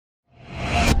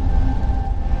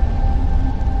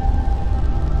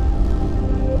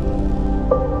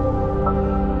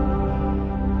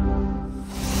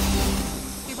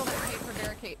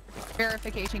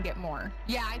verification get more.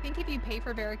 Yeah, I think if you pay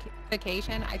for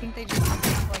verification, I think they just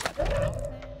have like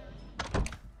 1,000.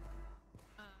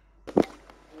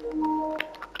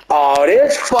 Oh,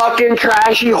 this fucking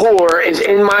trashy whore is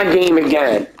in my game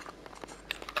again.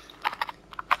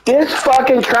 This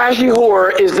fucking trashy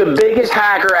whore is the biggest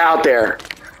hacker out there.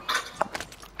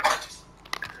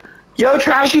 Yo,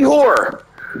 trashy whore.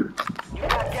 You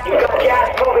got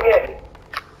gas moving in.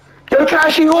 Yo,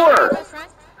 trashy whore.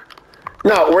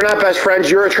 No, we're not best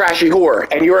friends. You're a trashy whore,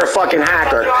 and you're a fucking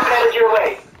hacker.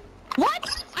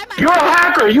 What? You're a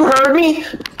hacker. You heard me?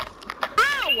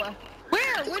 How?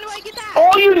 Where? Where do I get that?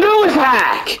 All you do is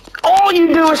hack. All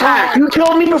you do is hack. You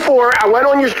told me before, I went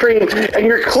on your stream, and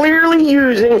you're clearly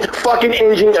using fucking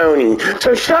engine owning.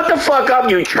 So shut the fuck up,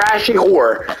 you trashy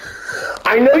whore.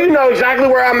 I know you know exactly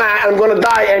where I'm at. I'm gonna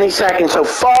die any second, so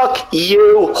fuck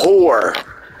you, whore.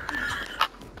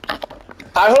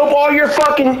 I hope all your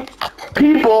fucking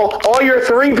people, all your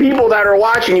 3 people that are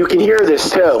watching, you can hear this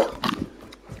too.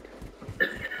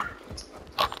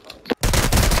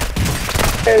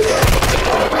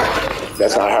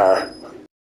 That's not her.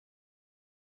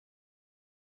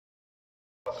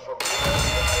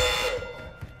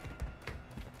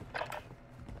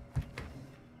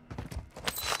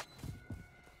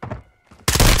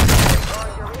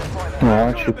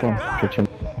 No, tipo, que tinha...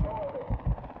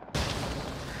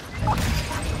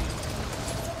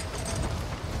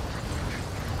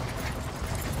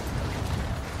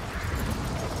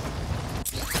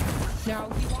 No,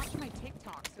 he watched my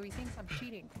TikTok, so he thinks I'm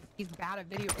cheating. He's bad at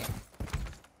video games.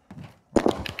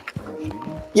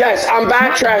 Yes, I'm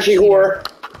back, trashy whore.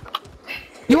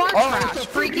 You are trash,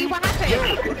 freaky. What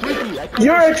happened?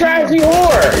 You're a trashy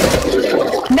whore.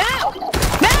 No!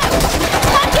 No!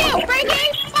 Fuck you, freaky!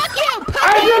 Fuck you! I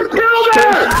just killed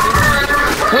her!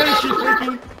 Where is she,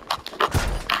 Freaky?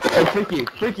 Hey,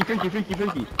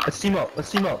 Freaky. Let's team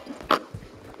up.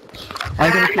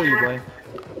 I'm gonna kill you, boy.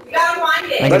 You gotta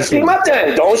wind it. Let's team up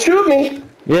then. Don't shoot me.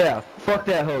 Yeah, fuck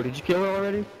that hoe. Did you kill her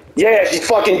already? Yeah, she's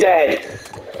fucking dead.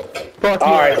 Fuck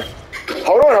All right.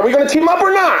 Hold on. Are we gonna team up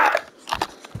or not?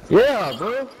 Yeah,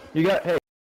 bro. You got, hey,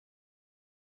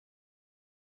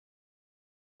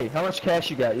 how much cash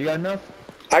you got? You got enough?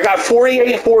 I got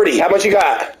 4840. How much you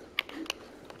got?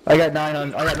 I got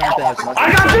 9,000. I got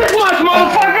this much,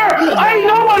 motherfucker! I ain't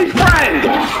nobody's friend!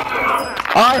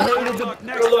 I hated the...